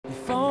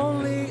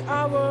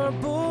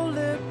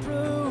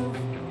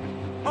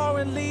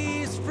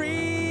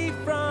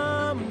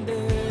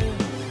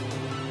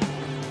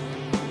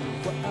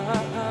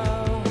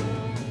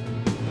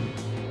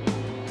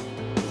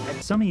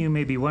Some of you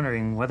may be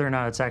wondering whether or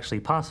not it's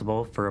actually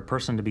possible for a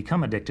person to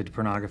become addicted to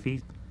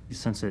pornography,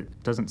 since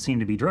it doesn't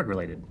seem to be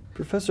drug-related.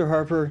 Professor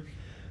Harper,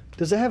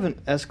 does it have an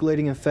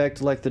escalating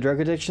effect like the drug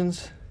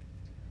addictions?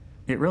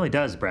 It really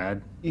does,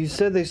 Brad. You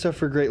said they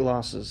suffer great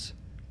losses.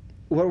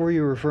 What were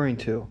you referring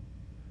to?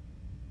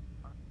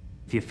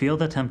 If you feel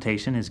the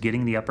temptation is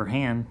getting the upper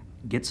hand,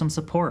 get some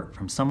support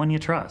from someone you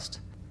trust.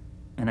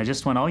 And I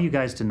just want all you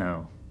guys to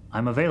know,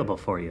 I'm available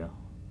for you,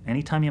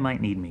 anytime you might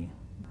need me.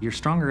 You're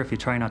stronger if you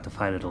try not to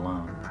fight it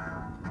alone.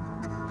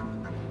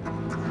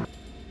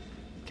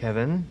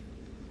 Kevin,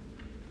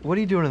 what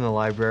are you doing in the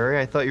library?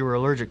 I thought you were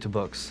allergic to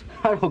books.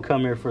 I don't come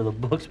here for the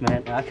books,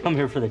 man. I come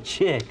here for the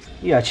chicks.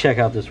 You gotta check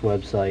out this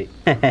website.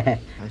 I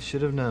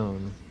should have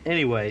known.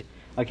 Anyway,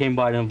 I came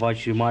by to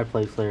invite you to my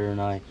place later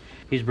tonight.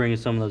 He's bringing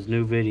some of those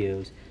new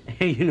videos.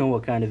 You know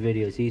what kind of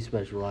videos he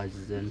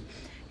specializes in.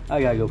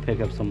 I gotta go pick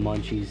up some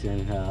munchies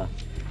and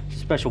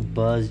special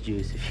buzz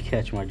juice, if you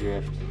catch my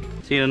drift.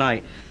 See you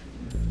tonight.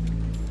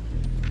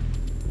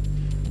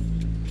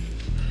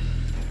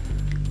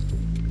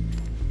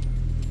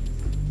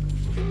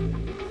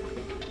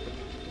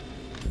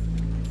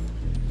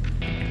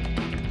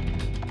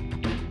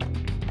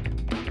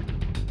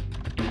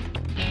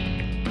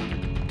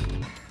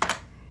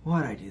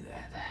 Why'd I do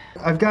that?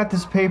 I've got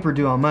this paper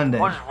due on Monday.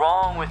 What's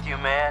wrong with you,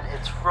 man?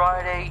 It's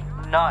Friday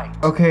night.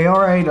 Okay,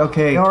 alright,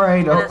 okay,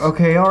 alright,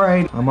 okay,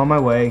 alright. I'm on my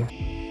way.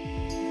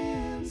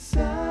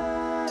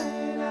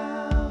 Inside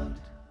out.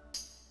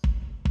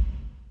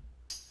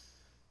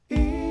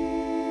 Inside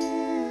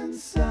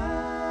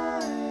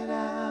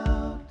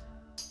out.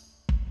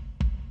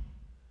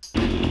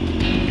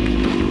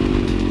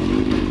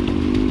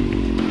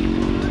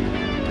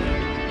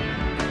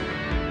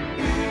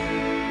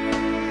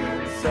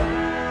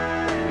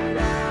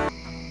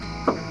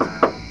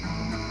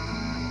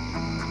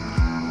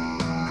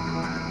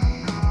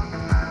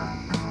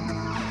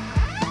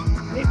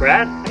 Hey,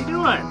 Brad, how you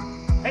doing?